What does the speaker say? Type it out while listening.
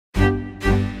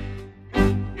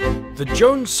The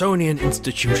Jonesonian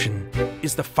institution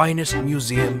is the finest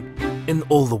museum in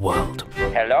all the world.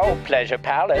 Hello, Pleasure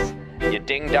Palace. Your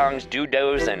ding-dongs,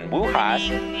 dodos, and woo-has.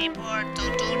 Bring the portal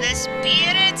to the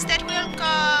spirits that will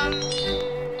come.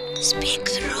 Speak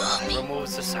through me.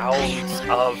 Removes the sounds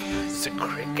of the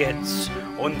crickets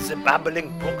and the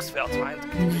babbling brooks.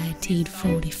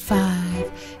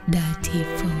 1945,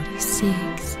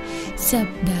 1946, sub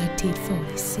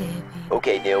 1947.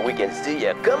 Okay, Neil, we can see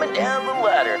you coming down the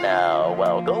ladder now,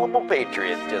 while gullible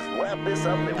patriots just lap this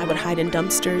up. I would hide in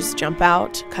dumpsters, jump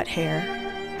out, cut hair.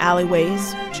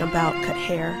 Alleyways, jump out, cut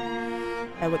hair.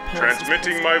 I would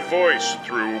transmitting my voice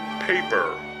through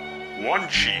paper. 1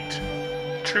 sheet.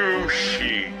 2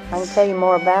 sheets. I can tell you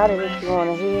more about it if you want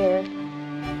to hear.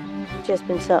 It's just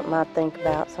been something I think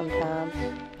about sometimes.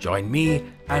 Join me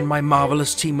and my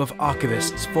marvelous team of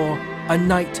archivists for A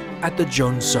Night at the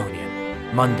Jonesonian,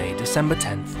 Monday, December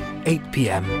 10th, 8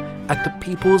 p.m. at the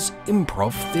People's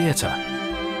Improv Theatre.